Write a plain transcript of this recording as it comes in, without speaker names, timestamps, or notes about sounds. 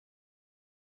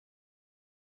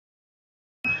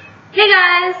Hey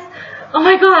guys! Oh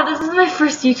my god, this is my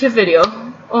first YouTube video.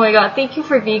 Oh my god, thank you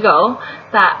for BIGO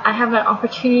that I have an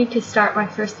opportunity to start my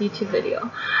first YouTube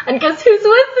video. And guess who's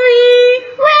with me?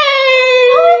 Ray!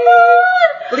 Oh my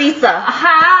god! Lisa.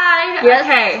 Hi! Yes.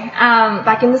 Okay,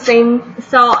 Back in the same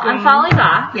so I'm finally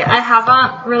back. Yes. I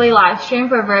haven't really live streamed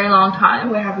for a very long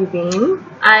time. Where have you been?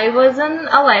 I was in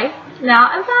LA. Now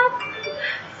I'm back.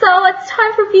 So it's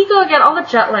time for BIGO again. All the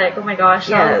jet lag. Oh my gosh.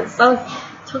 Yes. That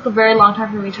took a very long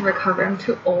time for me to recover. I'm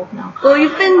too old now. Well,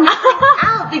 you've been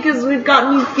out because we've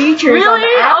got new features. Really? On the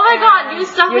app. Oh my god, new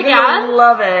stuff You're again? gonna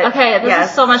love it. Okay, this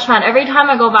is so much fun. Every time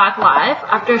I go back live,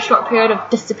 after a short period of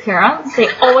disappearance, they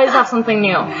always have something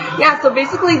new. Yeah, so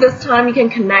basically this time you can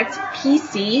connect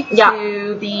PC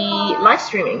to the live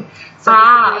streaming. So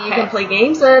basically you can play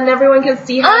games and everyone can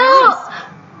see how it moves.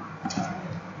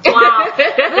 Wow.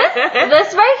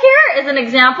 This right here is an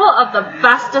example of the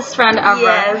bestest friend ever.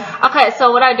 Yes. Okay,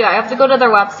 so what I do, I have to go to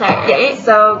their website, right? Yes.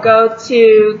 So go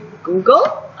to Google.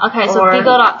 Okay, so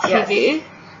BIGO.tv. Yes.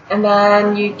 And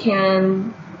then you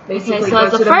can basically so go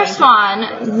as to the first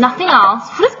one, nothing else.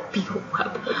 What is BIGO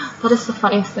Web? That is the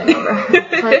funniest thing ever.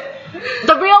 Like,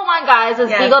 the real one, guys, is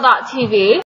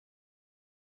BIGO.tv.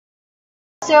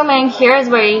 Assuming here is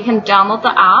where you can download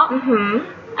the app.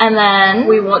 And then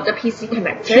we want the PC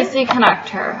connector. PC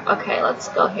connector. Okay, let's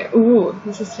go here. Ooh,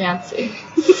 this is fancy.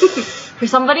 For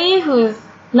somebody who's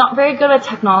not very good at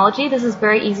technology, this is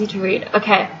very easy to read.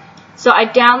 Okay, so I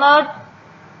download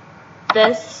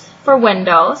this for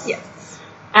Windows. Yes.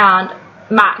 And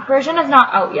Mac version is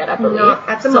not out yet, I believe. Not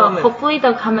at the moment. So hopefully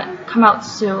they'll come out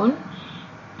soon.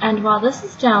 And while this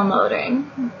is downloading,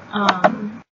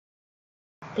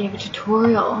 they have a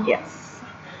tutorial. Yes.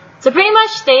 So pretty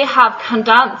much they have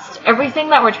condensed everything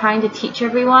that we're trying to teach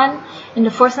everyone into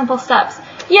 4 simple steps.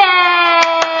 Yay!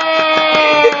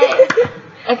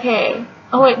 Okay.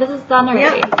 Oh wait, this is done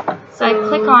already. Yep. So I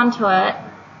click onto it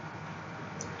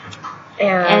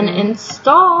and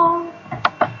install.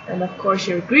 And of course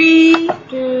you agree.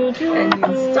 And you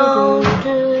install. I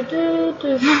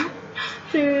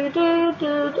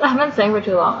haven't been saying for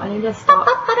too long. I need to stop.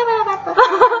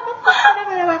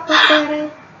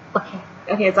 Okay.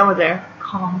 Okay, it's almost there.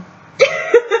 Calm.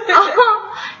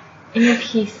 Inner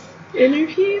peace. Inner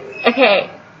peace. Okay,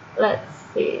 let's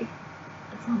see.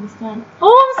 It's almost done.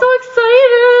 Oh, I'm so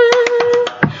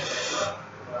excited!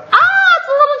 Ah, it's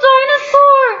a little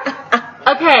dinosaur!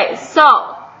 Okay, so.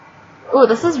 Ooh,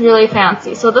 this is really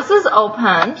fancy. So this is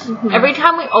opened. Every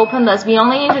time we open this, we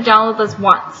only need to download this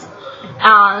once.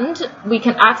 And we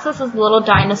can access this little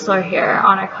dinosaur here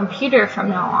on our computer from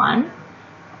now on.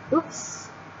 Oops.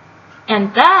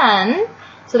 And then,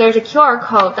 so there's a QR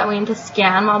code that we need to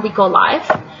scan while we go live.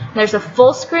 There's a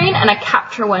full screen and a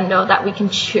capture window that we can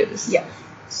choose. Yes.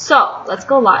 So, let's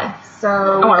go live.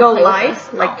 So, go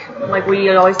live, like we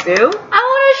always do. I want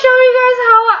to show you guys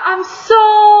how I'm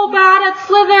so bad at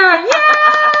Slither.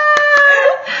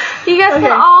 Yeah! You guys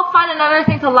can all find another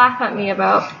thing to laugh at me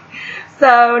about.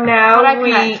 So now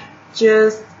we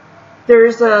just,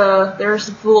 there's a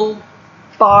full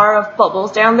bar of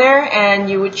bubbles down there, and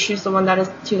you would choose the one that is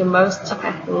to the most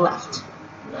left.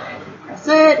 Press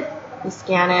it, you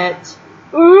scan it.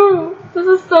 Ooh, this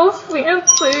is so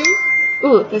fancy.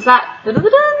 Ooh, is that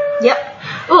Yep.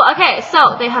 Ooh, okay,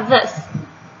 so they have this.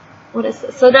 What is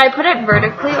this? So do I put it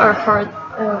vertically or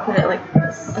I'll put it like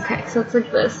this. Okay, so it's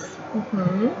like this.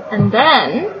 And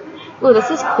then, ooh, this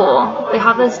is cool. They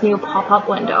have this new pop-up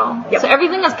window. Yep. So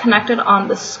everything is connected on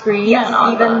the screen. Yes, and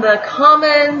on even the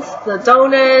comments, the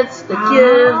donuts, the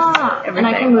gifts, everything. And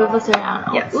I can move this around.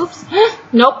 Oh, yes. Oops.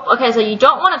 Nope. Okay, so you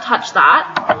don't want to touch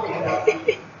that.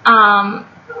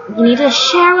 You need to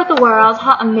share with the world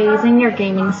how amazing your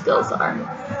gaming skills are.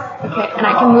 Okay, and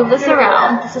I can move this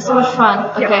around. This is so much fun.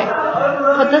 Okay,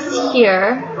 put this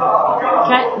here.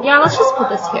 Yeah, let's just put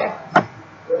this here.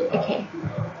 Okay,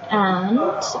 and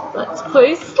let's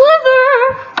play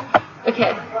Slither.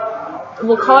 Okay,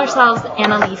 we'll call ourselves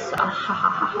Annalisa. Ha ha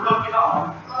ha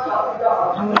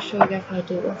ha. I'm gonna show you guys how to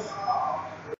do this.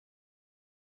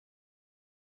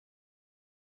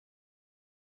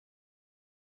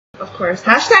 Of course.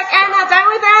 Hashtag Anna, dine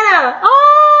with Anna.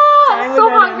 Oh, I'm so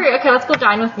hungry. Okay, let's go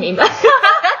dine with me.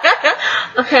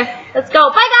 Okay, let's go.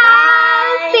 Bye,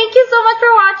 guys. Bye. Thank you so much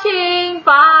for watching.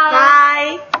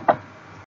 Bye. Bye.